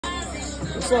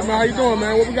What's up, man? How you doing,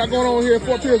 man? What we got going on here at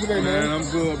Fort Pierce today, man? Man, I'm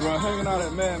good, bro. Hanging out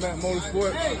at Mad Mac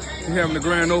Motorsport. We having the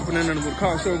grand opening and the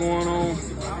car show going on.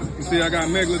 You see, I got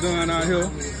Megladon out here.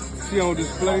 She on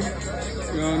display.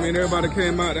 You know what I mean? Everybody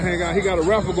came out to hang out. He got a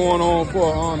raffle going on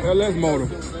for LS Motor.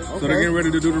 So they're getting ready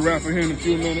to do the raffle here in a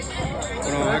few minutes.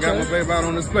 But I got my baby out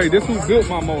on display. This who built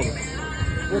my motor.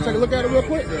 We'll take a look at it real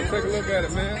quick? Yeah, take a look at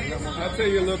it, man. I'll tell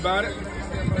you a little about it.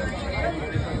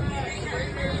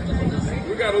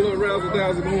 We got a little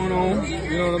razzle-dazzle going on,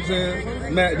 you know what I'm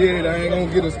saying? Matt did it, I ain't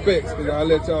gonna get the specs, because I'll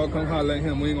let y'all come holler at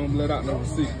him. We ain't gonna let out no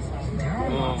receipt.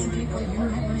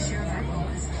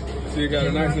 See, it got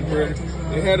a nice and pretty.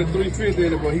 It had a 350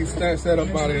 in it, but he snatched that up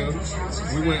out of here.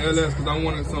 We went LS because I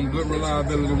wanted some good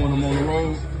reliability when I'm on the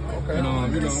road. Okay.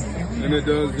 And, you know, and it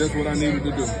does just what I needed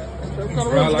to do. What kind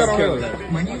of rims you got on here?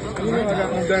 You know, I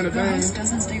got my Danny thing.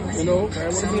 You know,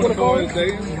 what about this day?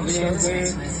 You know what I'm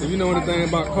saying? If you know anything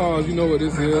about cars, you know what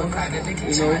this is. You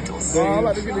know, I'd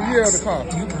like to get the year of the car.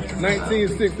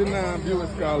 1969 Buick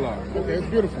Skylark. Okay, it's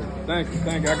beautiful. Thank you,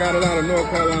 thank you. I got it out of North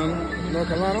Carolina. North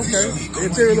Carolina, okay. The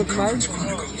interior looks nice.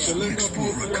 Select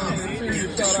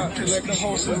upholstery. Shout out to Select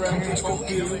upholstery right here in Fort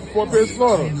Pierce. Fort Pierce,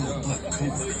 Florida.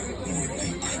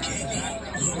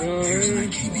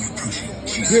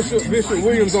 Bishop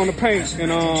Williams on the paint,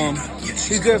 and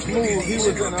he just moved. He was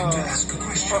in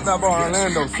up by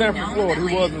Orlando, Sanford, Florida.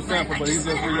 He was in Sanford, but he just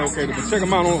relocated. But check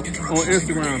him out on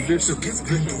Instagram, Bishop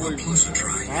Williams.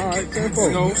 All right, 10-4.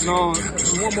 You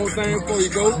know, one more thing before you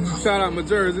go. Shout out my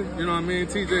jersey. You know what I mean?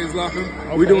 TJ's Locker.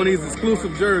 Okay. We doing these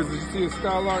exclusive jerseys. You see a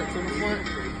Skylark to the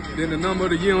front, then the number of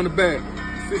the year on the back.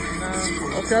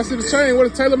 69. Okay, I see the chain. What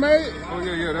is tailor-made? Oh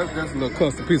yeah, that's a little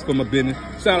custom piece for my business.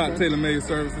 Shout out TaylorMade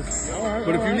Services. All right,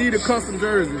 but if you need a custom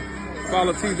jersey,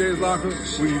 follow TJ's Locker.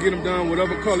 We can get them done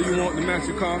whatever color you want to match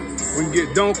your car. We can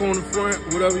get Dunk on the front,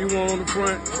 whatever you want on the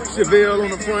front. Chevelle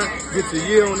on the front. Get your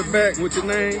year on the back with your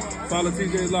name. Follow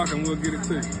TJ's Locker and we'll get it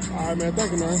to you. All right, man.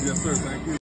 Thank you, man. Yes, sir. Thank you.